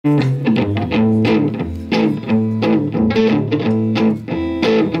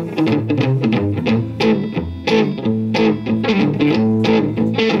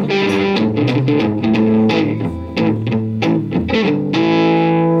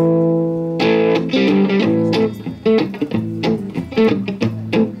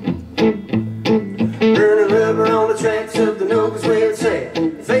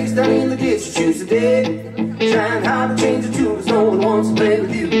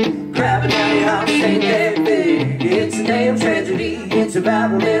cry, but now your heart ain't that big. It's a damn tragedy, it's a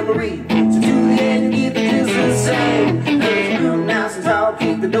Bible memory. So to the end you get the just the same. There's a room nice and tall,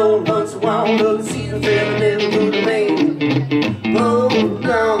 kick the door once a while. Look and see the feeling never could remain. Hold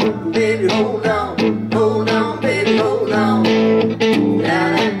on, baby, hold on. Hold on, baby, hold on. Da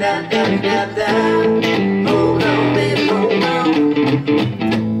da da da da da. Hold on, baby, hold on.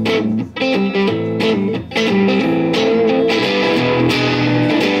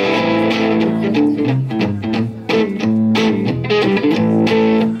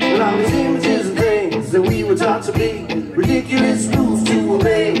 Well, all these images and things that we were taught to be, ridiculous rules to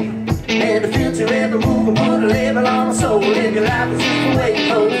obey, and to filter every move and put a label on my soul. Live your life as if you're waiting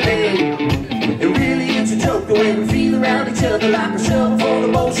for the day. And really it's a joke the way we feel around each other, like a shovel for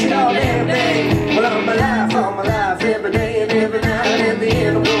the bullshit all damn day. Well, all my life, every day and every night, and at the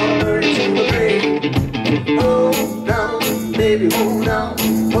end I'm gonna burn it to a grave. Hold on, baby, hold on.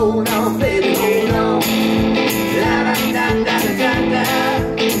 Hold on, baby, hold on. Da da da da da da.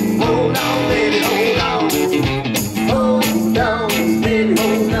 Hold on, baby, hold on. Hold on, baby,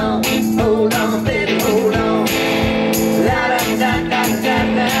 hold on. Hold on, baby, hold on. Da da da da da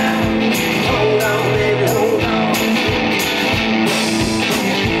da. Hold on, baby, hold on.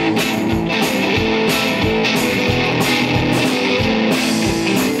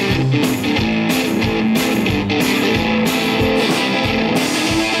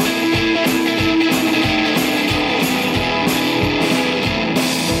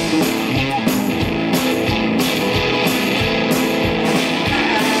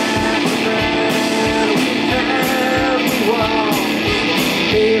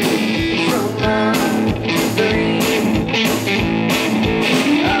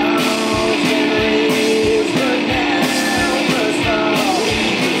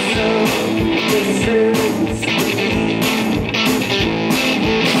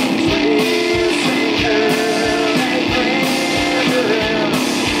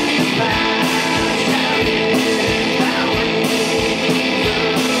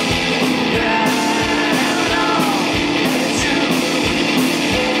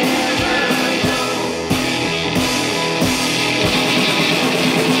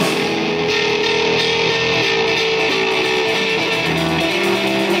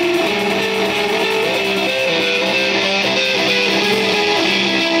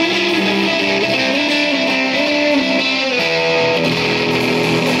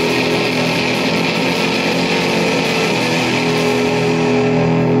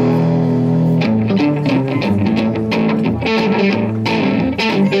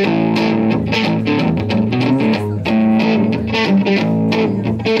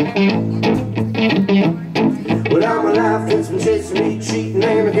 Well, all my life it's been chasing me, cheating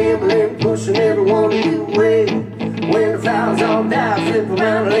and gambling, pushing every one of you away. When the flowers all die, flip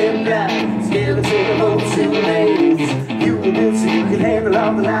around and let them dry. Scared to take a hold of silver lanes. You were built so you could handle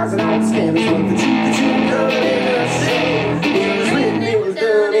all the lies and all the scandals. But the truth that you covered in the shame. It was written, it was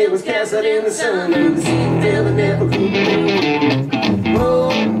done, it was cast out in the sun. And the sea fell and never could be.